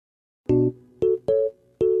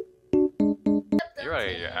You're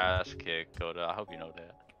gonna get your ass kicked, Coda. I hope you know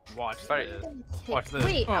that. Watch Right. this. Watch this.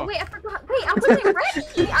 Wait, Oh. wait, I forgot. Wait, I wasn't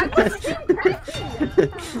ready. I wasn't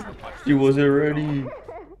ready. She wasn't ready.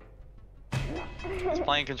 It's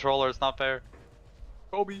playing controller. It's not fair.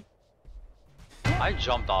 Kobe. I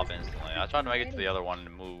jumped off instantly. I tried to make it to the other one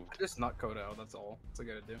and moved. Just knock code out. That's all. That's all I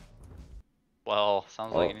gotta do. Well,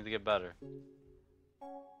 sounds like you need to get better.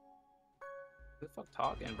 What the fuck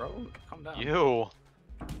talking, bro? Calm down. You.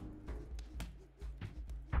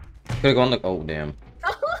 Click on the. Oh damn.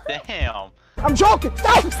 Damn. I'm joking!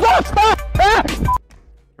 Stop! Stop! Stop! Ah! Come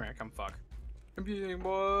here, come fuck. Computing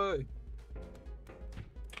boy.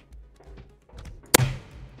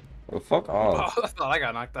 Oh, fuck off. Oh, I thought I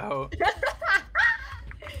got knocked out.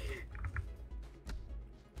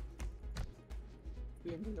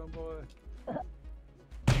 Young boy.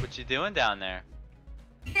 What you doing down there?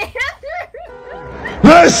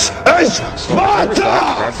 This is Sparta!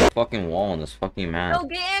 Grab the fucking wall on this fucking map. No,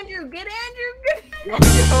 get Andrew. Get Andrew. Get Yo,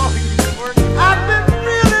 I've been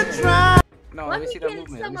really trying. No, Let let me me see that get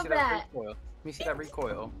movement. some Let me see of that that. recoil. Let me see that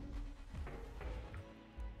recoil.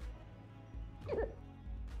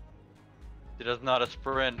 He doesn't know how to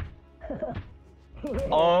sprint.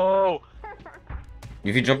 Oh!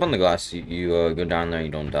 If you jump on the glass, you go down there, you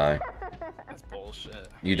don't die. That's bullshit.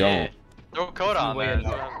 You Yeah. don't. Throw Coda on Way there.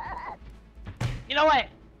 enough. You know what?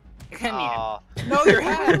 Aw. No, your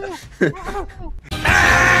hat!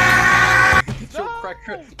 Get your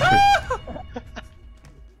cracker.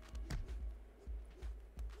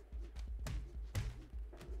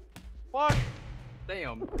 What?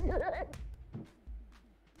 Damn.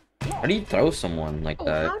 How do you throw someone like Oh,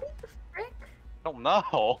 that? how did the frick? I don't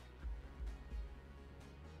know.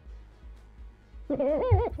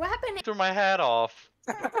 What happened? Threw my hat off.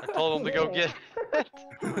 I told him to go get it.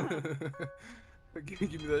 Give me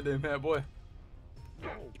that damn hat, boy.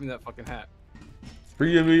 Give me that fucking hat.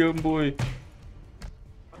 Free of me, young boy.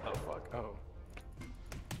 What the fuck? Oh.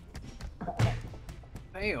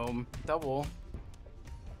 Damn. Double.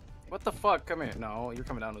 What the fuck? Come here. No, you're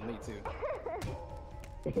coming down with me too.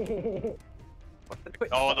 What the, wait,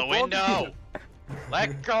 Oh, the fuck, window!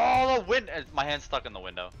 Let go of the window! My hand's stuck in the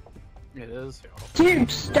window. It is.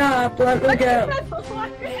 Dude, stop, let me go.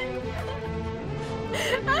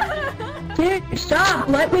 Dude, stop,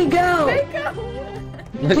 let me go.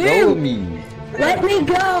 Let go of me. Let me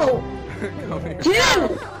go. Come here.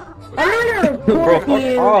 Dude, I'm gonna Bro, report fuck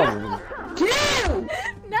you. off. Dude,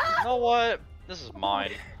 You know what? This is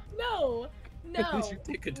mine. No. At No. least you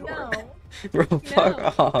take a door. No. Bro,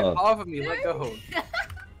 fuck off. Off of me, let go.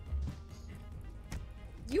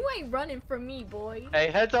 You ain't running from me, boy. Hey,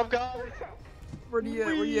 heads up, guys! Where you at?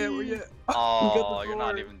 Where you at? Where you at? Oh, you're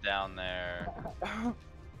not door. even down there.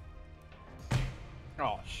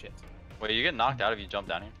 Oh shit. Wait, you get knocked out if you jump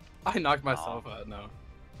down here? I knocked myself out. No,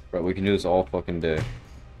 Bro, we can do this all fucking day.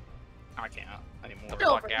 I can't anymore. The Get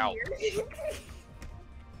fuck over out. here.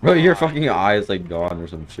 Bro, your fucking eyes like gone or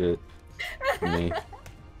some shit. Me.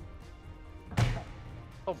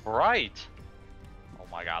 So bright! Oh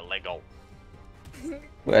my god, Lego.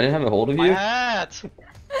 Wait, I didn't have a hold of My you? hat!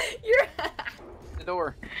 You're. The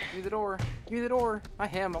door. Give me the door. Give me the door. I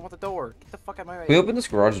want the door. Get the fuck out of my way. Can we open this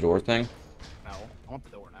garage door thing? No, I want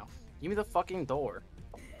the door now. Give me the fucking door.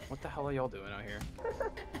 What the hell are y'all doing out here?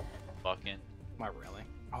 Fucking. Am I really?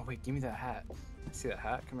 Oh wait, give me that hat. See that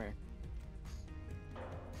hat? Come here.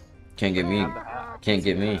 Can't get me. Have the hat. Can't See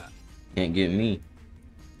get the me. hat. Can't get me.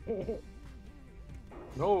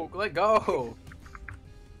 No, let go.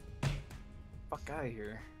 Fuck out of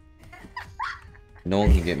here. No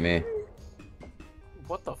one can get me.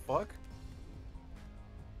 What the fuck?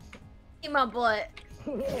 In my butt.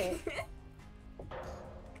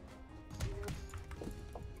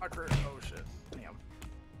 Fucker. Oh shit. Damn.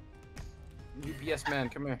 UPS man,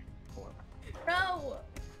 come here. No.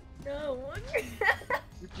 No.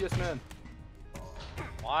 UPS man.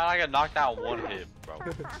 Why did I get knocked out one hit, bro?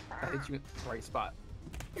 I hit you in the right spot.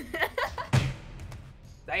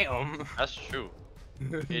 Damn. That's true.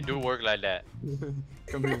 It do work like that.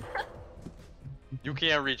 Come here. You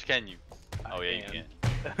can't reach, can you? Oh yeah,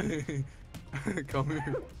 you can. Come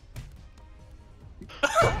here.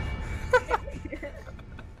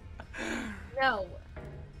 No.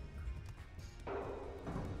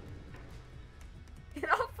 Get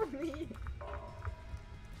off of me.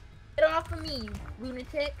 Get off of me, you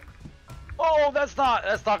lunatic. Oh, that's not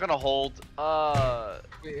gonna hold.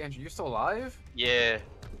 Wait, Andrew, you're still alive? Yeah.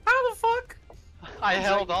 How the fuck? I dragged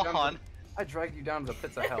held you down on. I dragged you down to the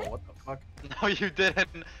pits of hell. What the fuck? No, you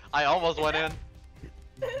didn't. I almost went in.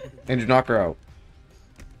 Andrew, knock her out.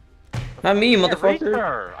 Not me, I can't reach motherfucker.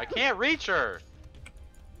 her. I can't reach her.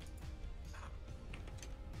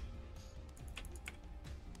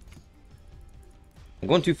 I'm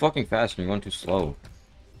going too fucking fast and you're going too slow.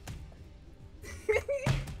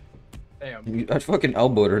 Damn. I fucking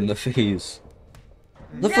elbowed her in the face.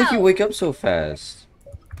 The No. fuck you wake up so fast?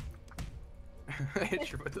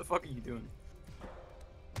 Andrew, what the fuck are you doing?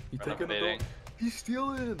 You taking a Renovating. dog? He's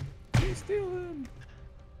stealing! He's stealing!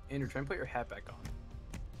 Andrew, try and put your hat back on.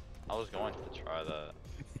 I was going to try that.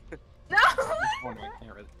 No! Oh, no, I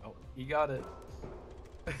can't really. Oh, you got it.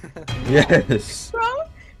 Yes. Bro!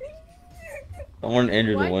 I want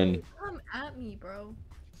Andrew Why to did win. you come at me, bro?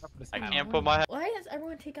 I can't put my hat. Why has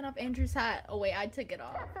everyone taken off Andrew's hat? Oh wait, I took it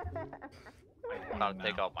off. I'll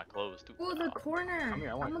take off my clothes too. Oh, the corner. Come here,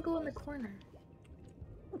 I I'm want- gonna go in the corner.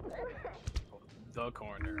 The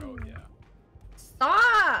corner, oh yeah.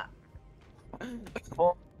 Stop!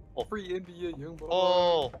 Oh. Free NBA, young boy.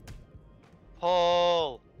 Pull!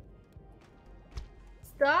 Pull!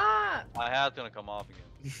 Stop! My hat's gonna come off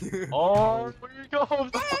again. Oh, where you go?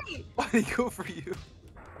 Hey! Why did he go for you?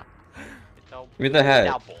 Give me the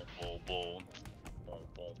hat. Boom, boom, boom. Boom,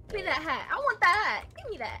 boom, Give me boom. that hat. I want that hat.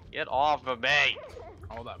 Give me that. Get off of me!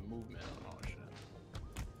 All that movement and all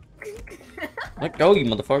that shit. Let go, you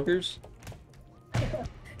motherfuckers.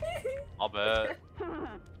 I'll bet.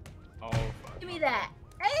 Oh, fuck. Give me that.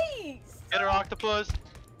 Hey! Get her, octopus!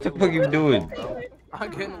 What the fuck you doing? Bro.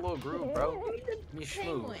 I'm getting a little groove, bro. Give me the Me smooth.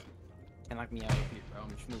 penguin. Can't knock me out of here, bro.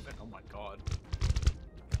 I'm schmooving. Oh my god.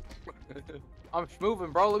 I'm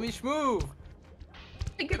schmooving, bro. Let me schmoove.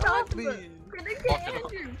 Get Get the off octopus. me. Get Fucking-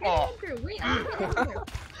 Andrew. Get Oh. Andrew. Wait, I'm gonna get Andrew.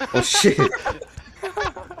 Oh shit.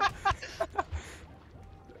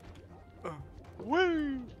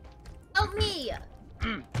 Woo! Help me.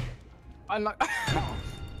 I'm not.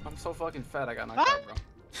 I'm so fucking fat. I got knocked out, bro.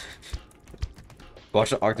 Watch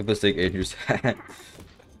the octopus take Andrew's hat.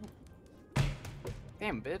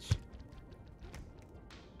 Damn, bitch.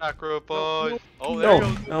 Sacrifice! Oh, there No,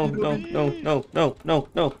 you go. no, no, no, no, no, no,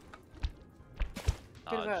 no.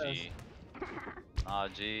 Nah, G. Nah,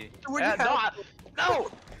 G. Where'd Yeah, you have- no!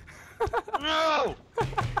 No!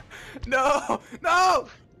 No! No!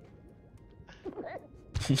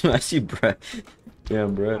 I see Brett. Yeah,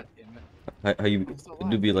 Brett. God damn it. How you I'm still do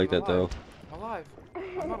alive. be like I'm that though? I'm alive.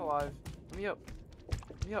 I'm not alive. Let me up.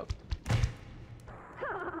 Let me up.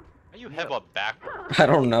 How you headbutt backwards? I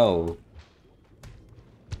don't know.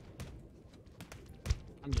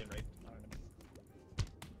 I'm getting right.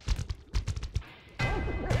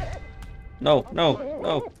 No, no,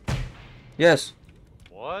 no. Yes.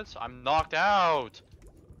 What? I'm knocked out!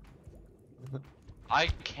 I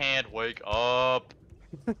can't wake up!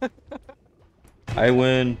 I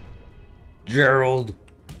win. Gerald.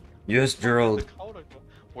 Yes, Where Gerald. did Dakota go?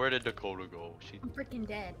 Where did Dakota go? She I'm freaking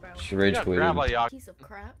dead, bro. She rage got grabbed by quitted. the oct- Piece of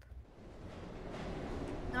crap.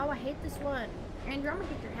 No, I hate this one. Andrew, I'm gonna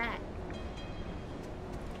get your hat.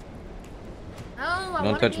 No, I Don't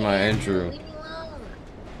wanna touch get my Andrew. Leave me alone.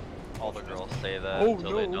 All the girls say that Oh,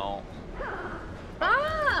 until they no. don't.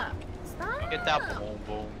 Stop! Stop! Get that boom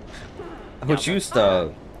boom. Would you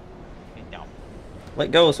stop? Get down.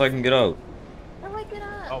 Let go so I can get up. How do I get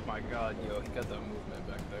up? Oh my god, yo, he got that movement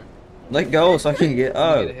back there. Let go so I can get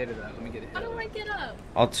Let me up. get a hit of that. Let me get a hit How of do I that. get up?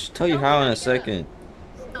 I'll tell you how in a second.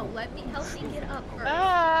 No, let me help me get up first.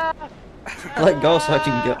 Ah! Let go so I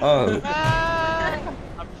can get up. Ah!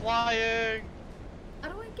 I'm flying! How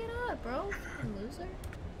do I get up, bro? Fucking loser.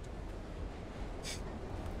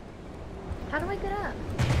 How do I get up?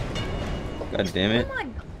 God damn it. Oh my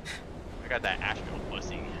I got that Astro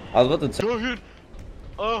pussy. I was about to Go ahead!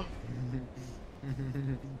 Oh!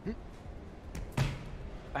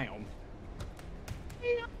 Damn.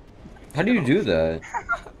 How do you do that?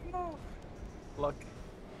 No. Luck.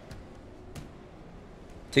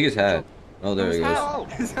 Take his hat. Oh, there he goes. Ow!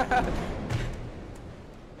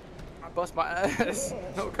 I bust my ass.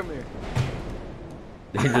 No, come here.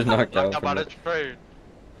 He just knocked out. Knocked out by From the it. train.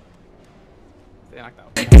 Stay knocked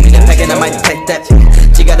out. Give me that pack and I might take that.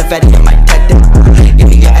 She got a fatty, I might take that. Give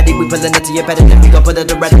me your addy, we pullin' it to your better than we gon' put it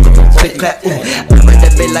to red. Quick clap. I'm in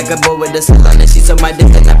that bit like a boy with a salon and she's on my dick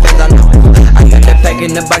and I fell on her. I got that pack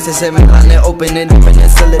in the box and said, man, open it up and then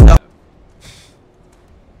seal it up.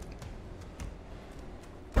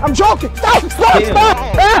 I'm joking. Stop! Stop!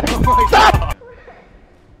 Stop! Oh my god.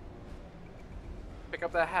 Pick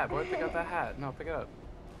up that hat, boy. Pick up that hat. No, pick it up.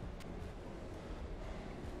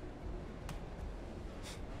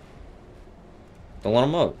 Don't let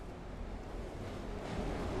him up.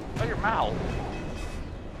 Shut your mouth.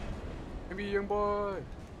 Give me young boy.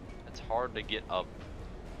 It's hard to get up.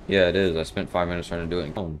 Yeah, it is. I spent 5 minutes trying to do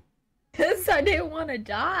it. Oh. Cause I didn't want to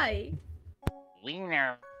die.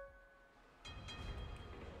 Wiener.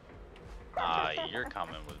 Ah, you're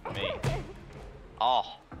coming with me.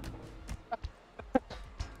 Oh.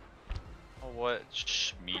 Oh, what?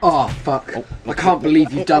 Schmeat. Oh fuck! I can't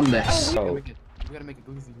believe you've done this. We Oh. gotta make it,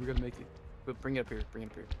 Boozy. We gotta make it. But bring it up here. Bring it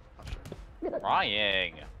up here. Oh, shit.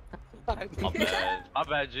 Crying. My bad. My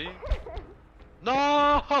bad, G.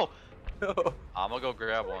 No! No. I'm gonna go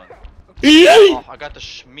grab one. Oh, I got the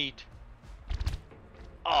schmeat.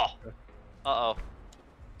 Oh. Uh-oh.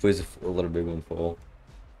 Please a little big one fall.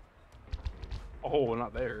 Oh,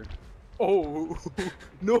 not there. Oh,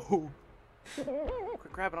 no.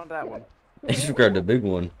 Quit grabbing onto that one. You should grab the big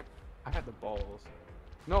one. I had the balls.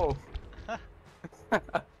 No.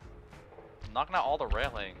 Knocking out all the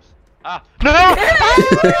railings. Ah! No!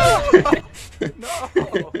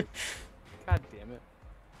 No. God damn it.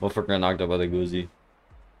 Motherfucker got knocked out by the glizzy.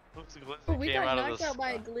 Oops, the glizzy Oh, we came got out of knocked the out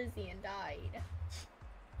by a sky. glizzy and died.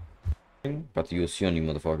 About to UFC on you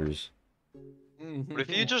motherfuckers. But if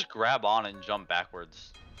you just grab on and jump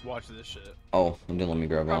backwards, Watch this shit. Oh, and then let me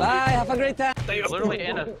grab on. Bye, have a great time. he's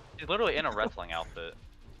literally in a wrestling outfit.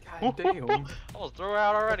 God damn. I was thrown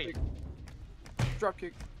out already. Drop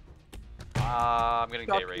kick. I'm getting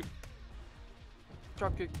Drop day raped.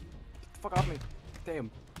 Drop kick. Get the fuck off me. Damn.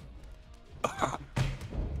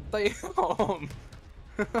 Damn.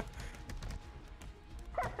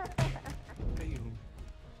 Damn.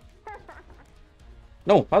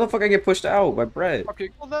 No, how the fuck I get pushed out by Brett? Drop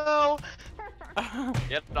kick. Oh no!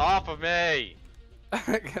 Get off of me!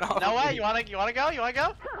 Get off. No of way! me. You wanna go? You wanna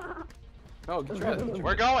go? No, get your ass.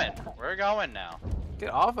 We're going. We're going now. Get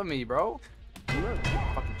off of me, bro.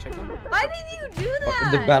 Fucking chicken. Why did you do that?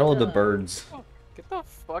 The battle of the birds. Get the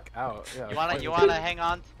fuck out. Yeah. You wanna hang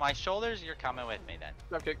on to my shoulders? You're coming with me then.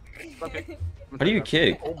 Drop kick. Drop kick. How do you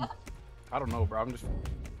kick? Oh, I don't know, bro. I'm just.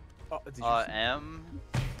 Oh, did you see- M.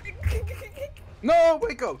 No,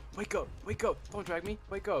 wake up! Wake up! Wake up! Don't drag me.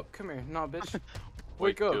 Wake up. Come here. No, bitch.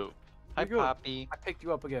 Wake up. Hi, Wake up. Poppy. I picked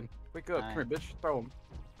you up again. Wake up. Come here, bitch. Throw him.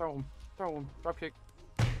 Throw him. Throw him. Drop kick.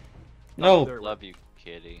 No. There. Love you,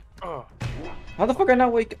 kitty. Oh. How the fuck I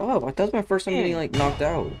not wake up? That was my first time getting like knocked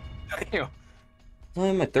out. Damn. It's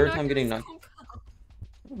only my third time getting knocked.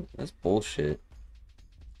 That's bullshit.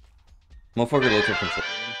 Motherfucker, look at control.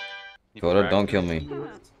 Coda, don't kill me.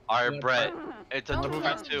 Alright, Brett. It's a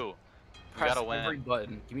 2v2. You Press gotta win. every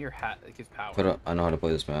button. Give me your hat. It gives power. Coda, I know how to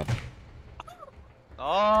play this map.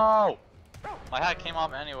 Oh! My hat came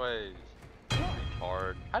off anyways.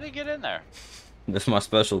 Retard. How did you get in there? That's my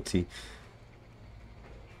specialty.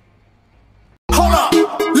 Hold up,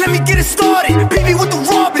 let me get it started. BB with the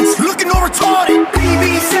Robins, looking all retarded.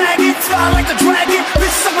 BB sagging, fly like a dragon.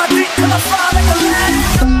 Bitch, suck my dick till I fly like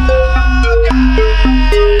a ladder.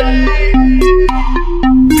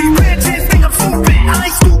 These bitches think I'm stupid. I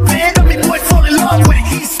ain't stupid. Got me boy fall in love with it.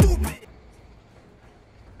 He's stupid.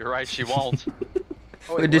 You're right, she won't.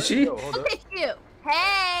 Oh, Wait, did what? she? Yo, hold Look up. at you.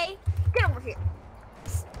 Hey, get over here.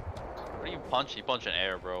 What do you punch? You punch in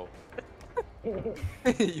air, bro.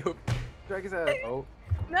 Yo, drag his ass. Oh.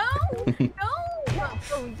 No, no,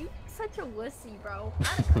 bro, you such a wussy, bro.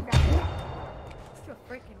 Such a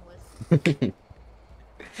freaking wussy.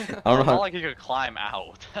 I don't know It's not how. like you could climb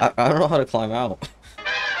out. I don't know how to climb out.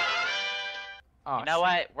 Oh, You know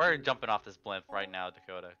what? We're jumping off this blimp right now,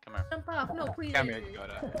 Dakota. Come here. Jump off, no, please. Come here,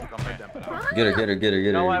 Dakota. Come here. Jump it out. Get her, get her, get her, get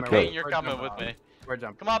You know her. what, Go. Payne? You're We're coming jumping with off. me. We're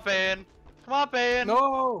jumping. Come on, Payne. Come on, Payne.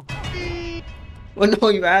 No. Oh no,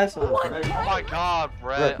 you asshole. Oh my God,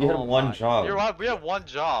 Brett. You had Oh one my- job. You're right. We have one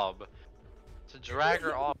job. To drag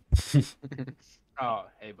her off. Oh,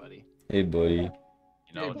 hey, buddy. Hey, buddy.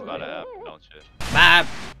 You know what's about to happen, don't you? Map.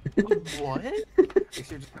 What?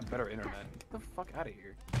 Guess you're just got better internet. Get the fuck out of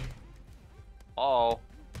here. Uh-oh.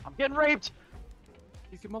 I'm getting raped.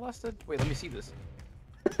 You get molested? Wait, let me see this.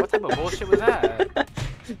 What type of bullshit was that?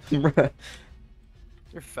 Bruh.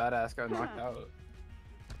 Your fat ass got knocked out.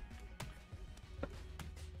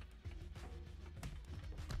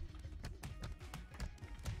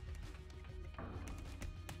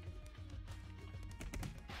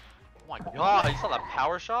 Oh my God, you saw that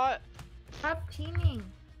power shot? Stop teaming,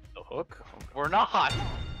 The hook? We're not.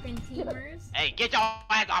 friend teamers. Hey, get your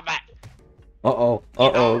ass off it. Uh-oh.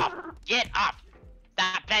 Uh-oh. Get up.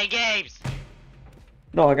 Stop playing games.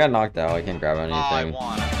 No, I got knocked out. I can't grab Oh, I anything.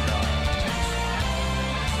 won.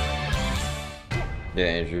 Yeah,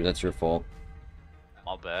 Andrew, that's your fault.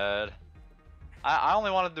 My bad. I only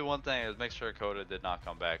wanted to do one thing, is make sure Coda did not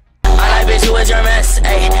come back. I like bitch, you a germ ass.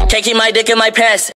 Ayy, can't keep my dick in my pants.